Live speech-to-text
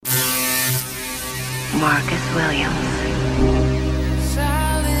Marcus Williams.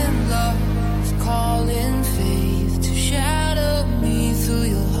 Silent love, calling faith to shadow me through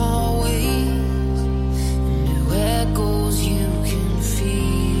your hallways. New echoes you can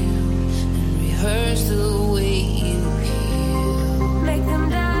feel and rehearse the way you heal. Make them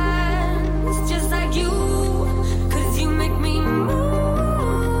dance just like you, 'cause you make me move.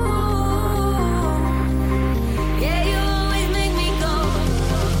 Yeah, you always make me go.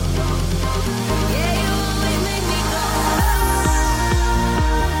 Yeah, you always make me go.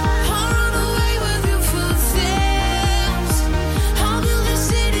 I'll run away with your footsteps. I'll build a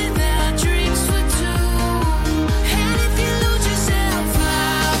city that drinks for two. And if you lose yourself,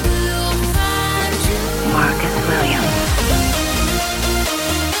 I will find you. Marcus Williams.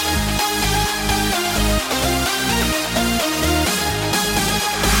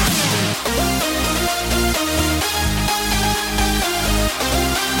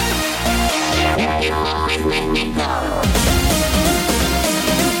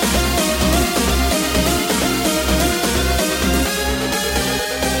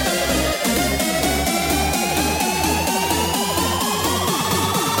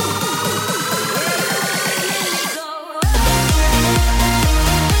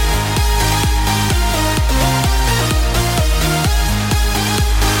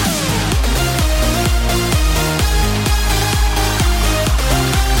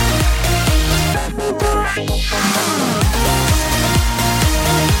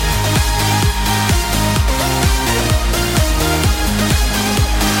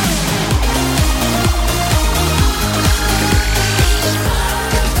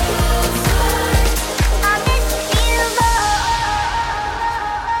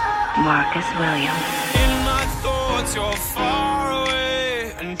 Marcus Williams. In my thoughts, you're far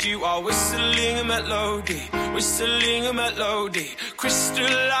away, and you are whistling a melody,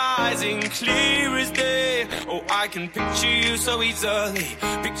 crystallizing clear as day. Oh, I can picture you so easily,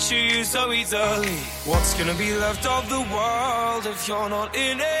 What's gonna be left of the world if you're not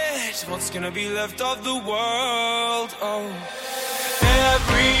in it? What's gonna be left of the world? Oh,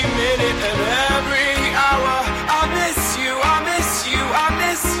 every minute and every hour, I miss you, I miss you, I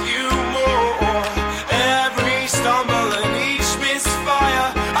miss you more. Every stumble and each misfire,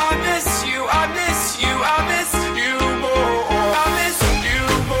 I miss you, I miss you, I miss you more. I miss you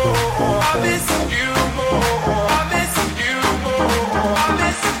more, I miss you more, I miss you more, I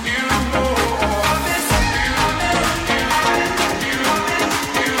miss you more, I miss you,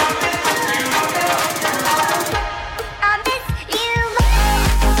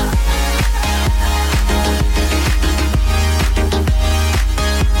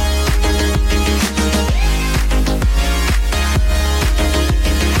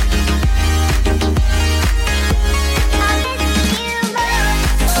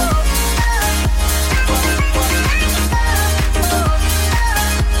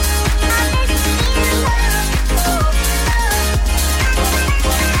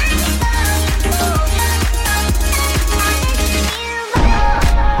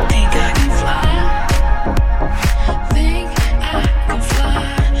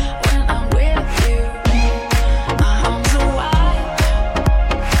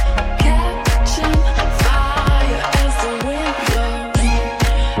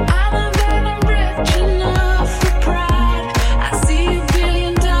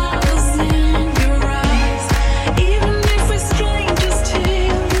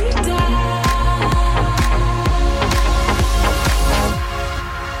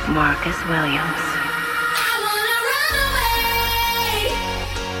 Marcus Williams. I wanna run away.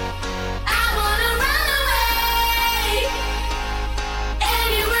 I wanna run away.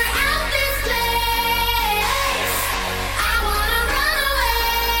 Anywhere out this place. I wanna run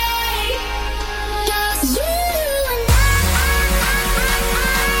away. Just you and I.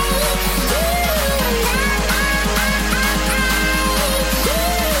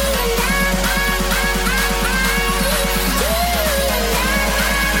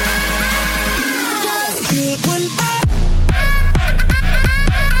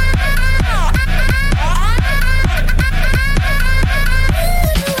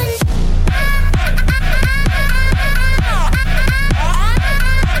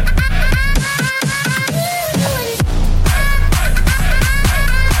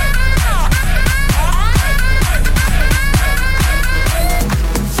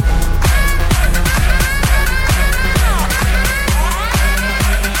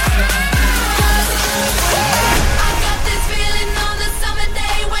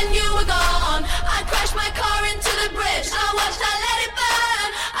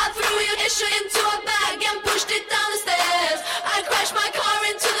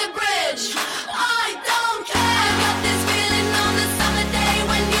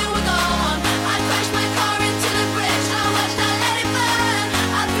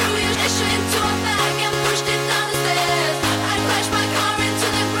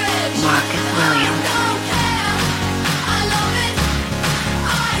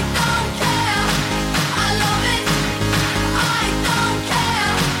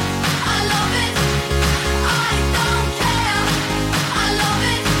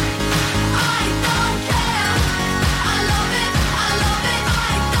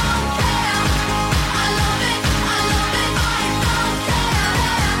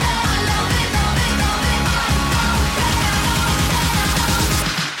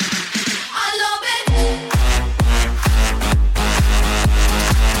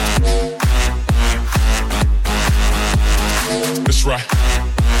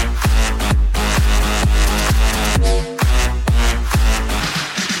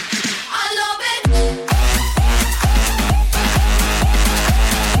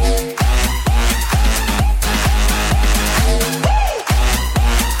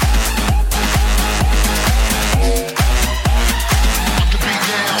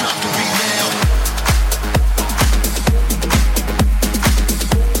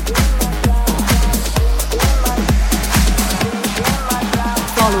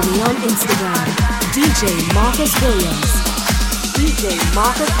 DJ Marcus Williams. DJ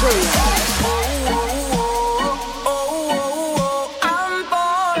Marcus Williams. I'm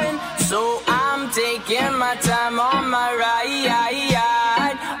falling, so I'm taking my time on my ride.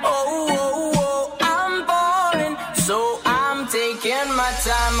 I'm falling, so I'm taking my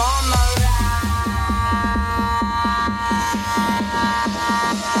time on my ride.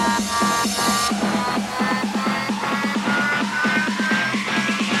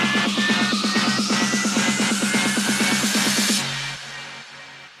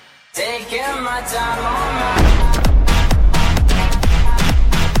 Taking my time on my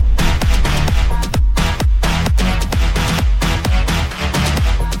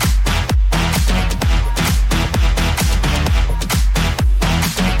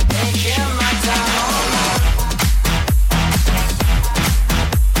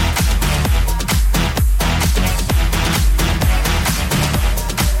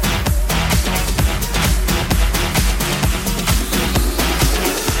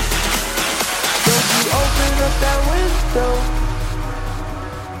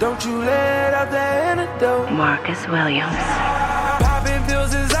Don't you let up that antidote. Marcus Williams. Popping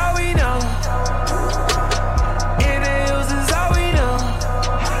pills is all we know. Inhales is all we know.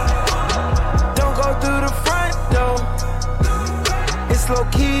 Don't go through the front door. It's low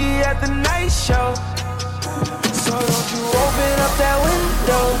key at the night show. So don't you open up that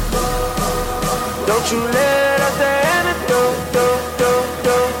window. Don't you let up that antidote.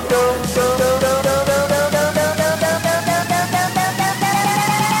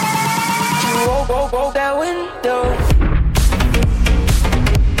 Roll that window.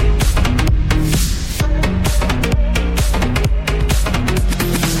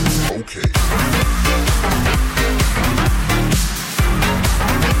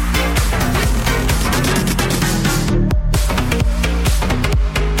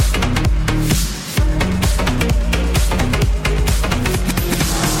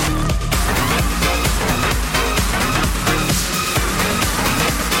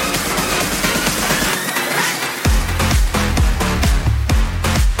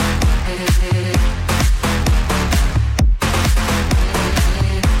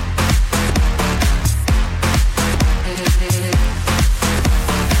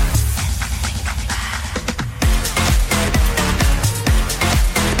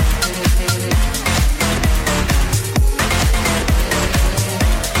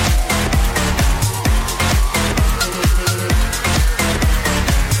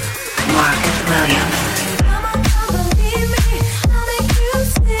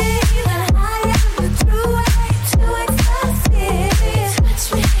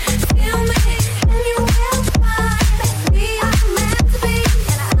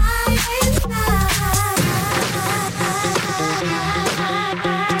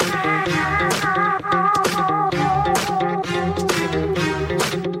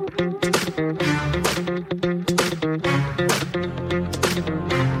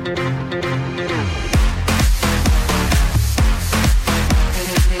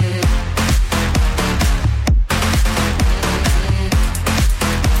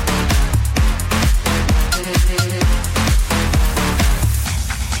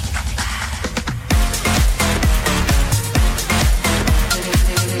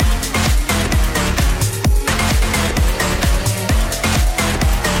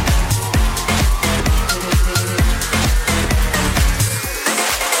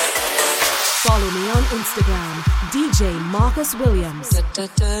 Instagram, DJ Marcus Williams.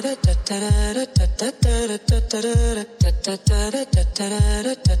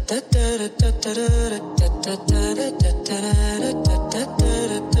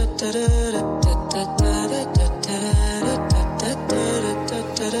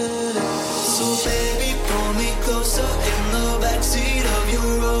 So baby, pull me closer in the backseat of your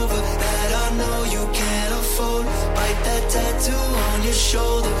Rover that I know you can't afford. Bite that tattoo on your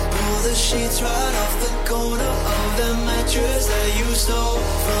shoulder. Pull the sheets right off the corner of the mattress that you stole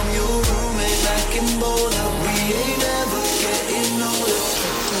from your roommate back in Boulder. We ain't ever getting older.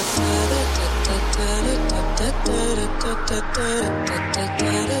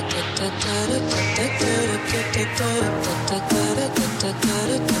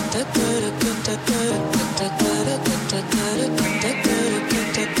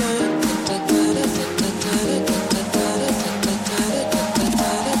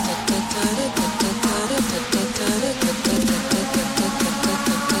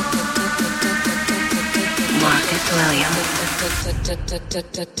 Marcus Williams.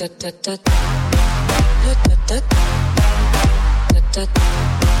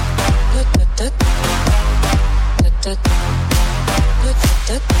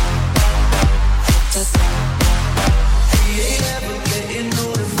 We ain't ever getting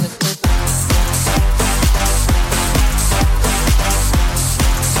older.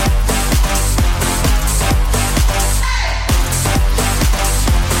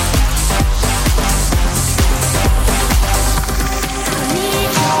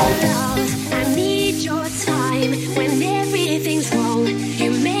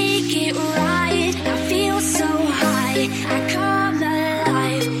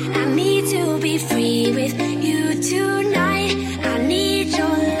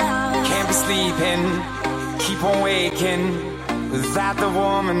 Without the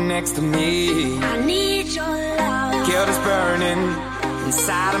woman next to me, I need your love. Guilt is burning,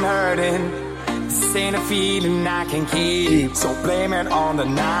 inside I'm hurting. This ain't a feeling I can keep. So blame it on the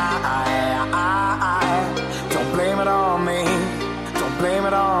night. Don't blame it on me. Don't blame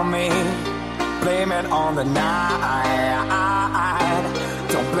it on me. Blame it on the night.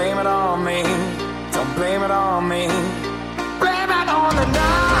 Don't blame it on me. Don't blame it on me. Blame it on the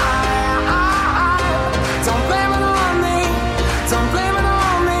night. Don't blame it on me. Don't blame it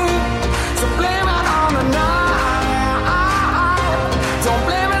on me. So blame it on the night. Don't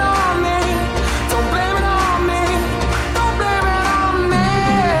blame it on me. Don't blame it on me. Don't blame it on me.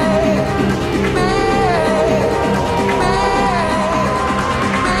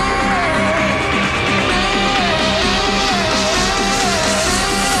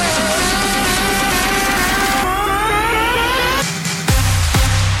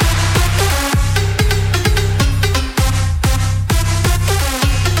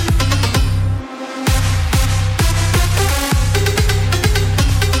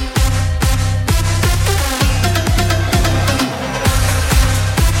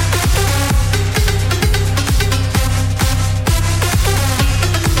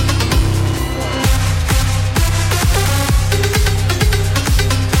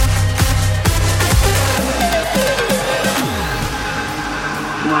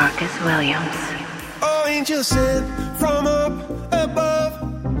 Marcus Williams. Oh, angel sent from up above.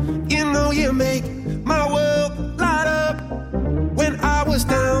 You know you make my world light up. When I was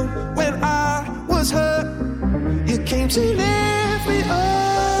down, when I was hurt, you came to lift me up.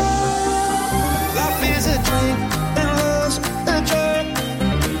 Life is a drink and love's a drug.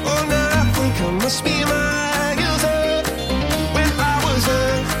 Oh, now I think I must be my guilt up. When I was a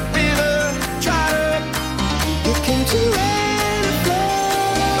river dried up, you came to rain and flood.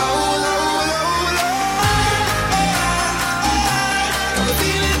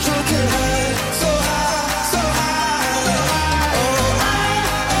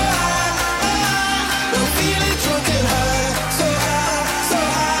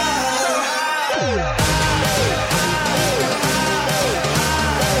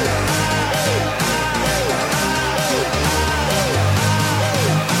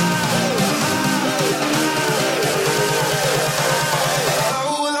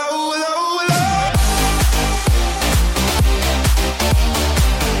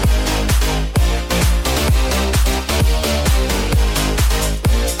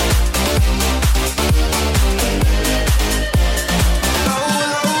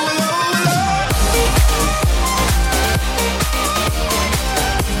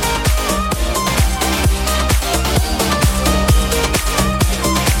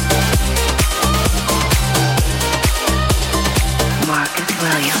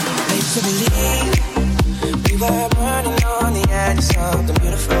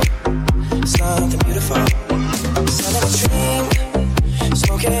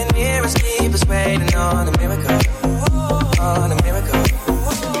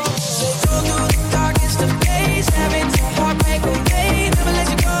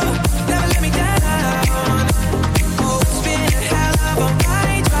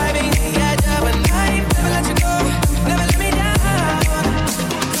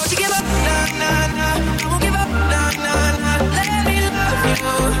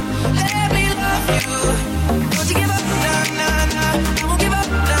 Don't you give up, nah, nah, nah, I won't give up,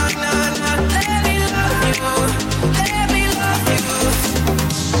 nah.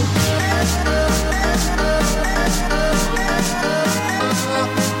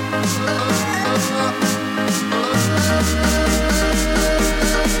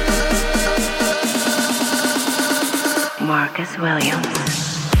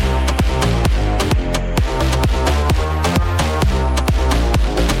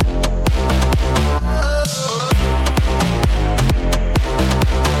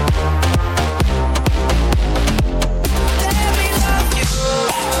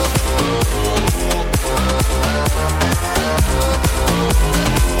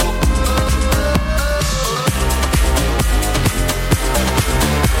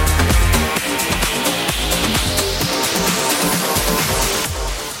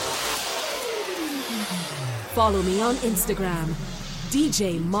 Follow me on Instagram,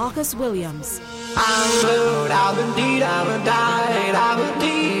 DJ Marcus Williams. I'm blue, I'm indeed, I'm a died, I'm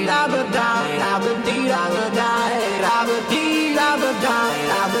indeed, I'm a died, I'm indeed, I'm a died, I'm indeed, I'm a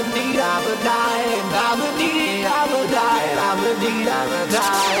died, I'm indeed, I'm a died, I'm indeed, I'm a died, I'm indeed, I'm a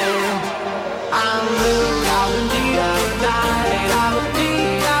died. I'm blue, I'm indeed, I'm a died, I'm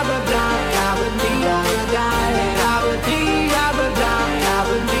indeed, I'm a died, I'm indeed, I'm a died, I'm indeed, I'm a died,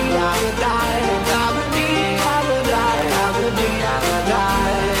 I'm indeed, I'm a died, I'm indeed, I'm a died, I'm indeed, I'm a died.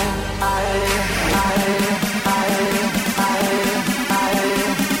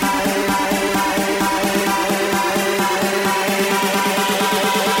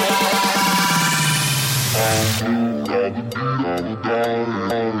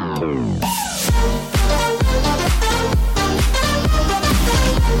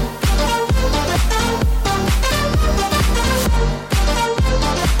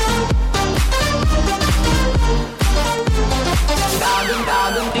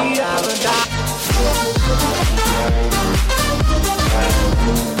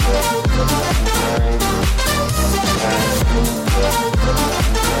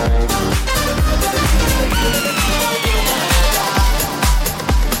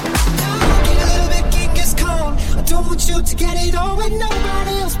 You to get it on with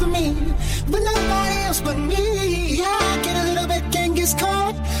nobody else but me, with nobody else but me. Yeah, I get a little bit Genghis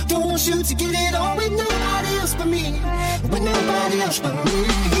Khan. Don't want you to get it on with nobody else but me, with nobody else but me.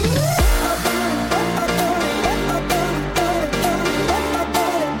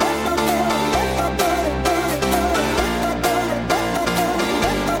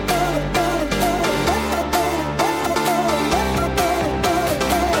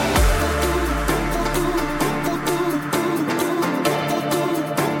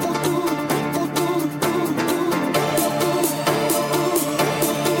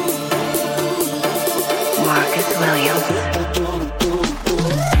 Marcus Williams.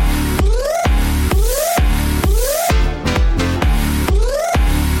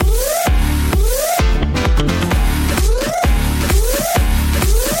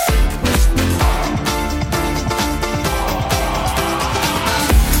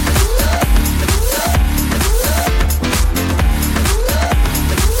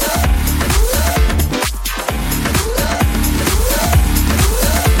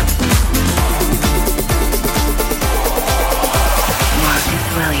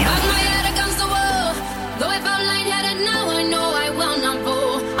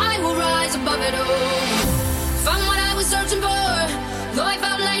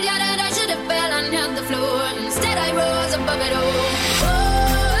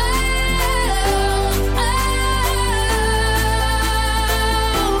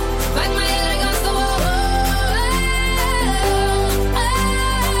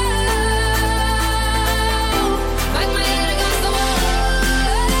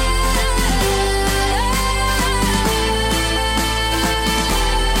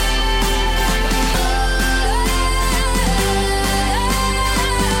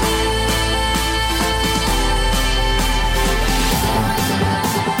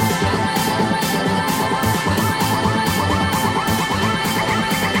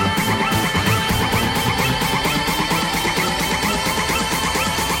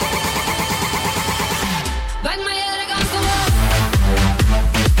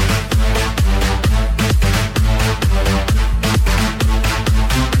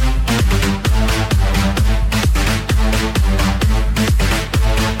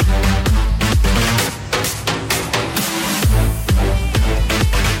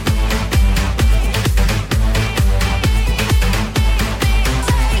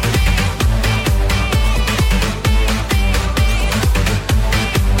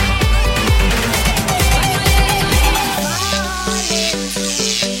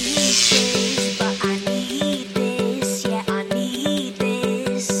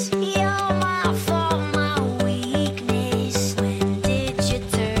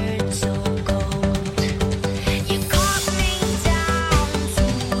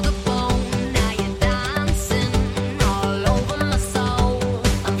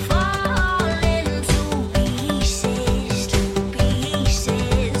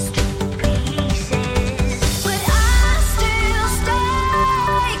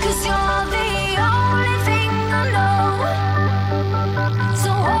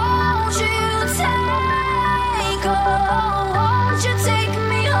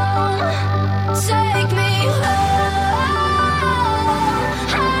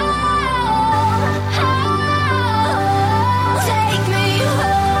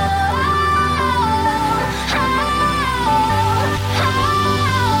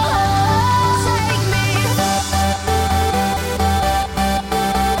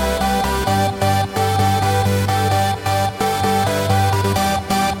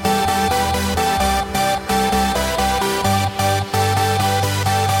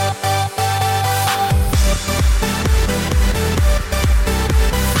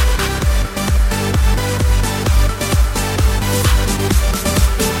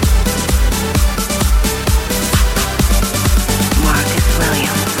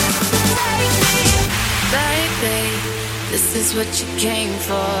 This is what you came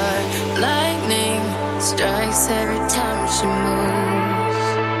for. Lightning strikes every time she moves,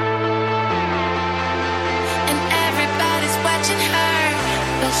 and everybody's watching her,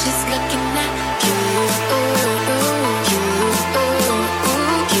 but she's looking at you.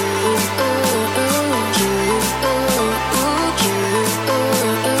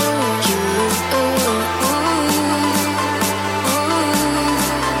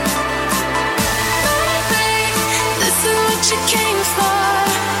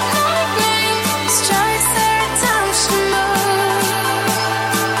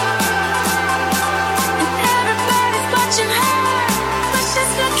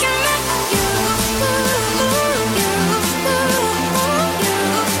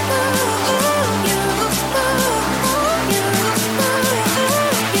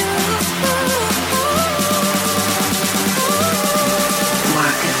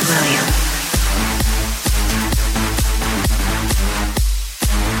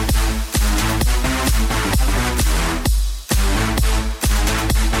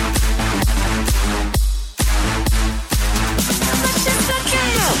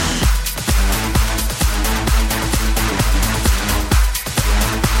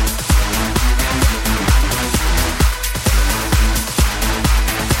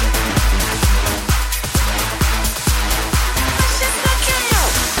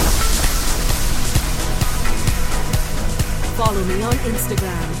 Follow me on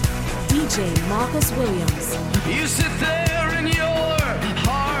Instagram, DJ Marcus Williams. You sit there in your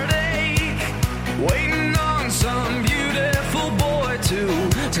heartache, waiting on some beautiful boy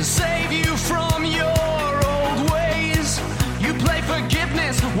to save you from your old ways. You play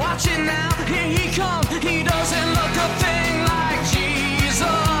forgiveness, watch it now, here he comes. He doesn't look a thing like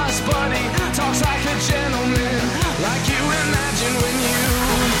Jesus, but he talks like a gentleman, like you imagine when you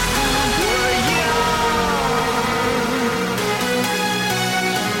were young.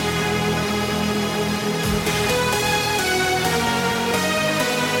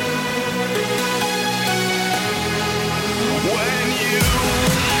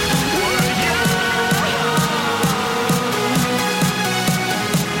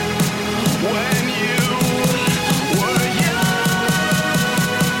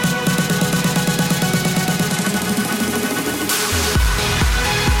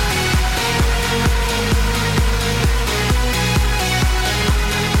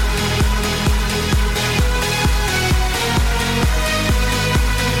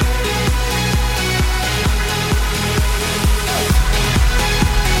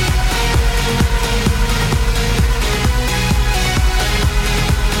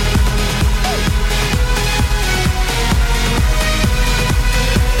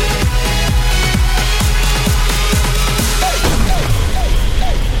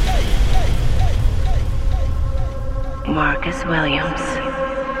 Marcus Williams.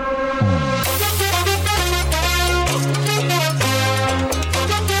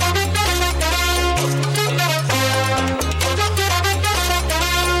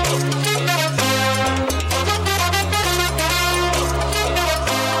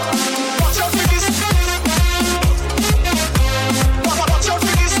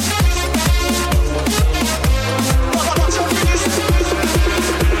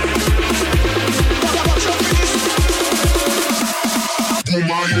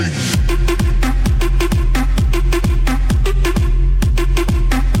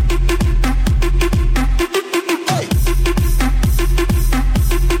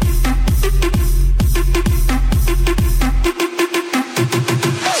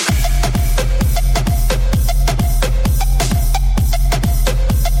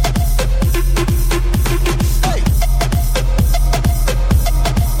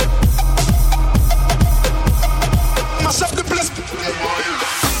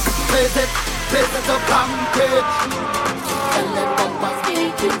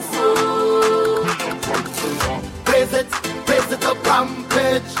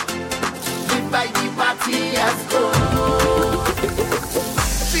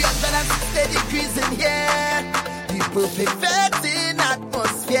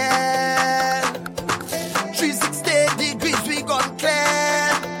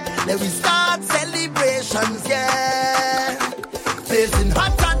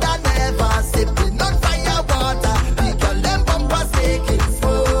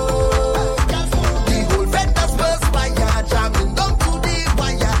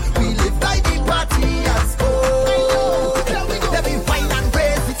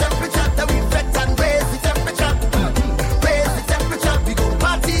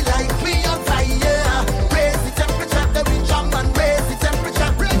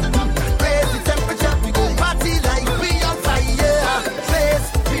 Party like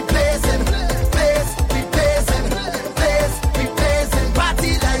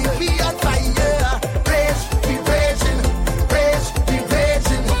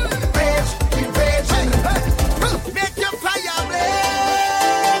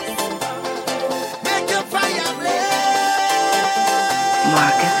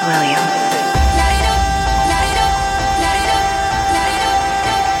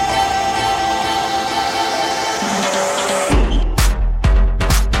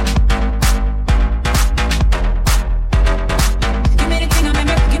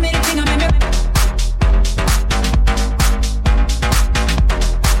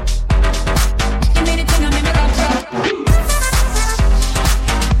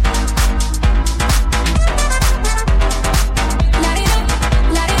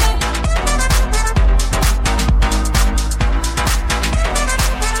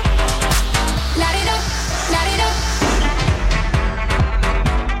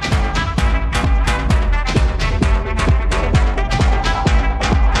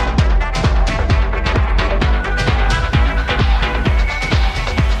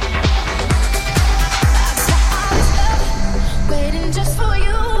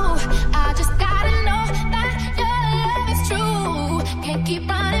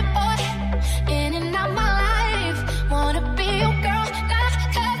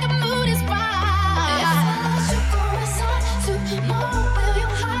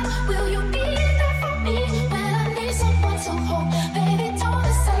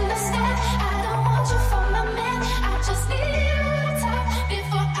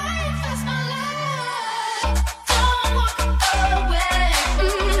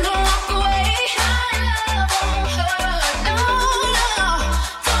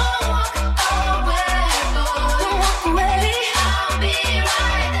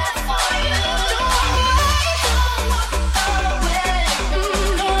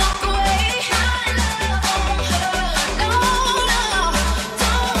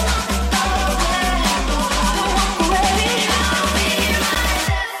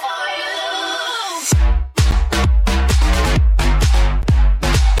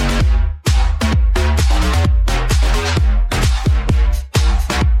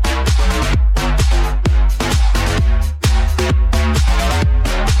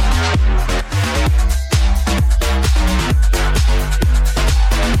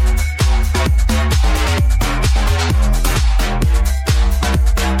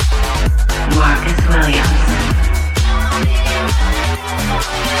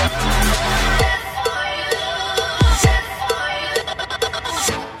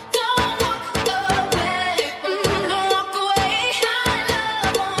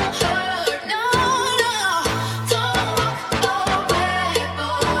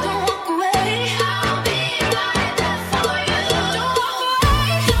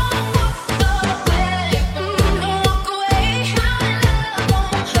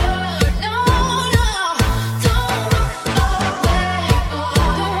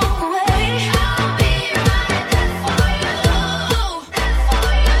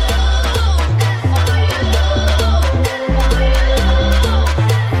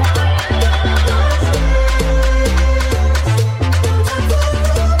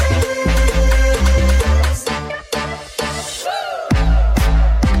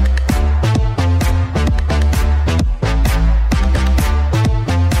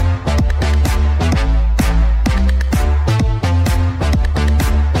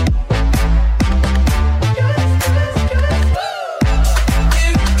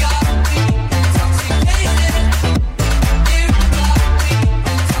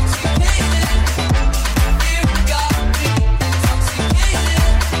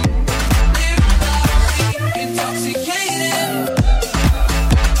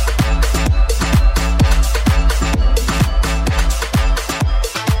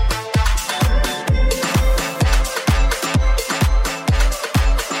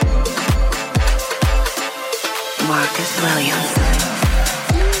Marcus Williams.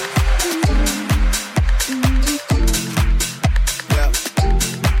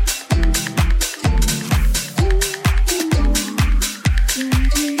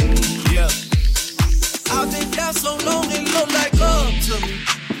 So long it look like up to me.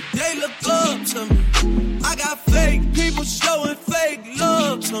 They look up to me. I got fake people showing fake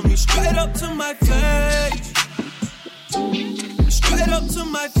love to me. Straight up to my face. Straight up to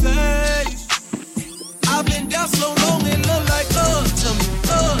my face. I've been down so long it look like up to me.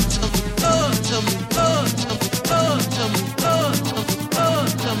 Up to me. Up to me. Up to me. Up to me. Up to me. Up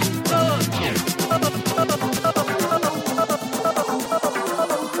to me.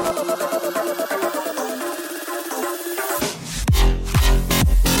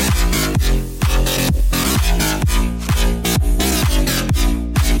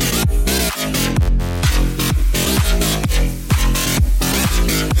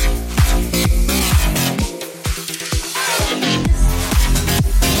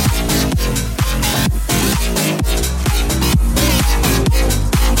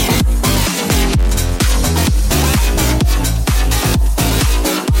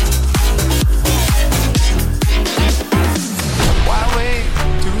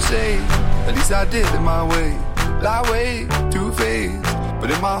 I did it my way, lie way too fast.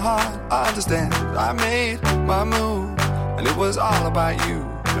 But in my heart, I understand. I made my move, and it was all about you.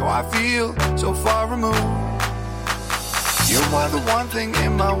 Now I feel so far removed. You are the one thing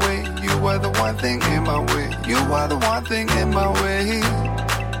in my way. You are the one thing in my way. You are the one thing in my way.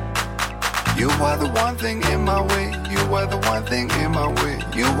 You are the one thing in my way. You are the one thing in my way.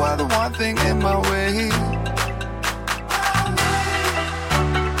 You are the one thing in my way.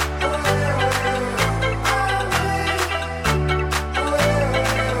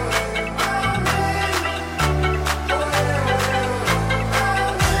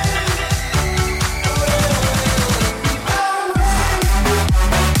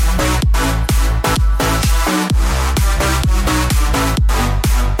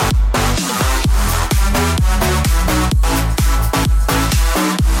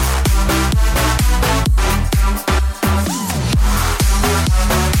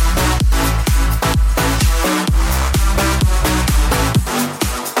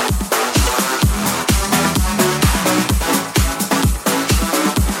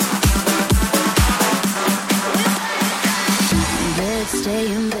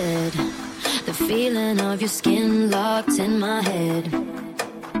 Your skin locked in my head.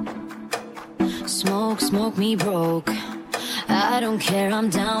 Smoke me broke. I don't care, I'm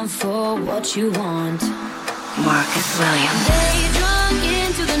down for what you want. Marcus Williams. Day drunk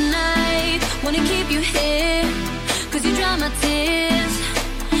into the night. Wanna keep you here, cause you dry my tears.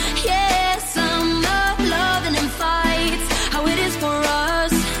 Yeah, summer, loving and fights. How it is for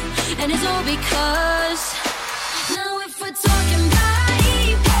us, and it's all because now if we're talking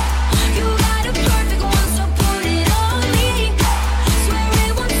right, you got a perfect one.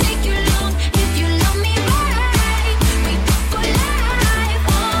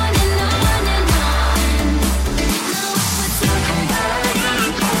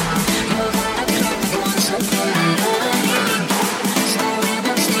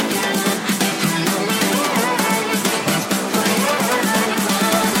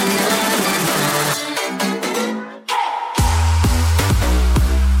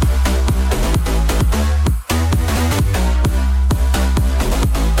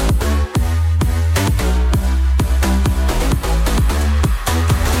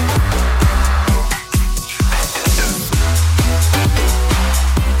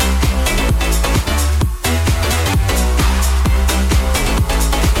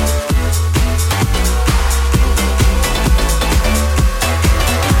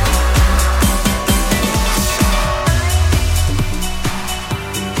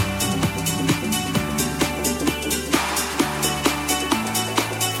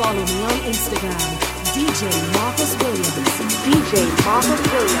 Follow me on Instagram, DJ Marcus Williams. DJ Marcus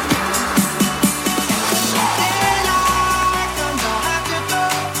Williams.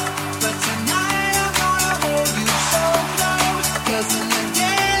 I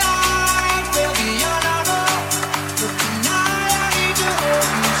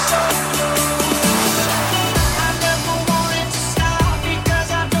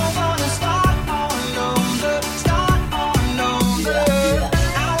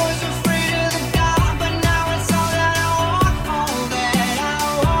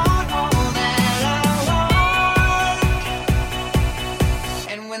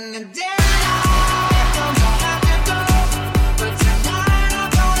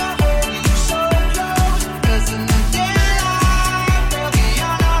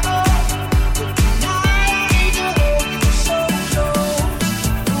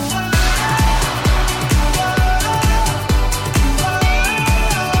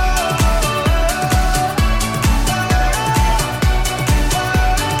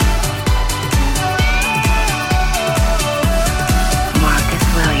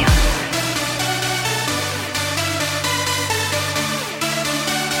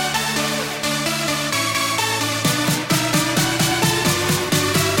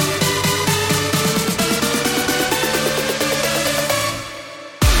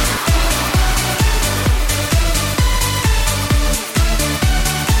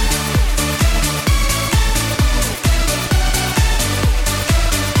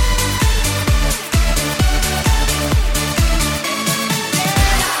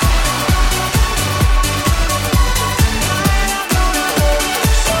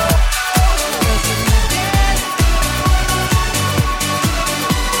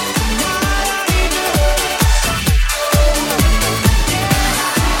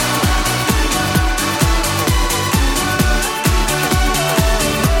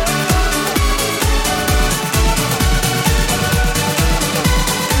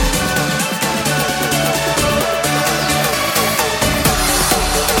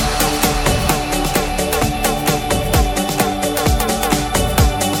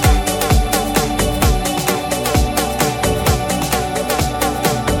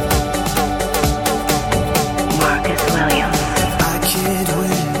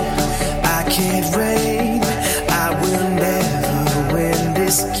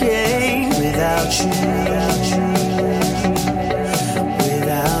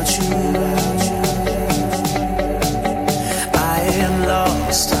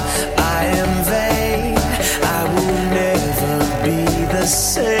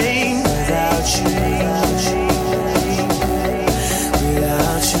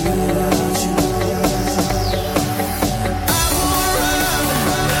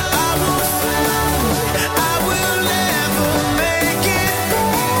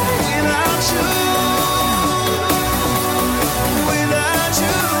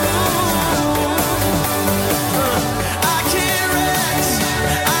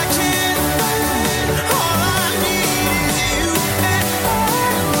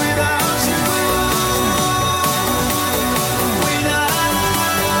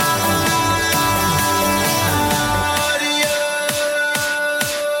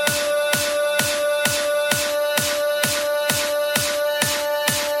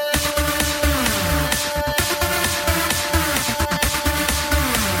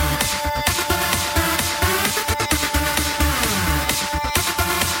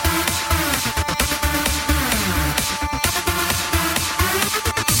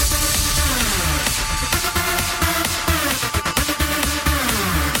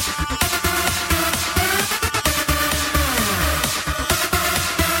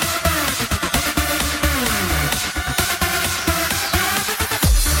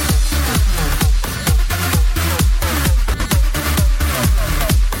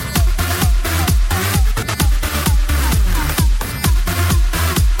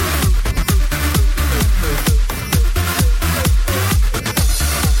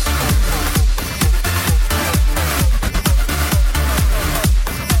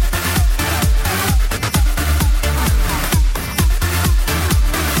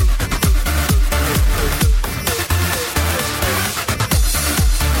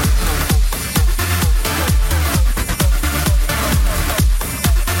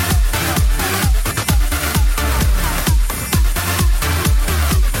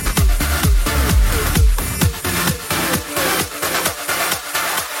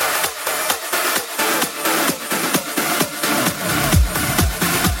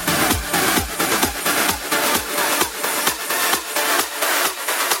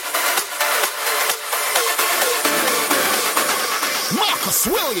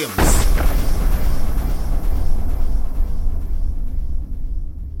Williams.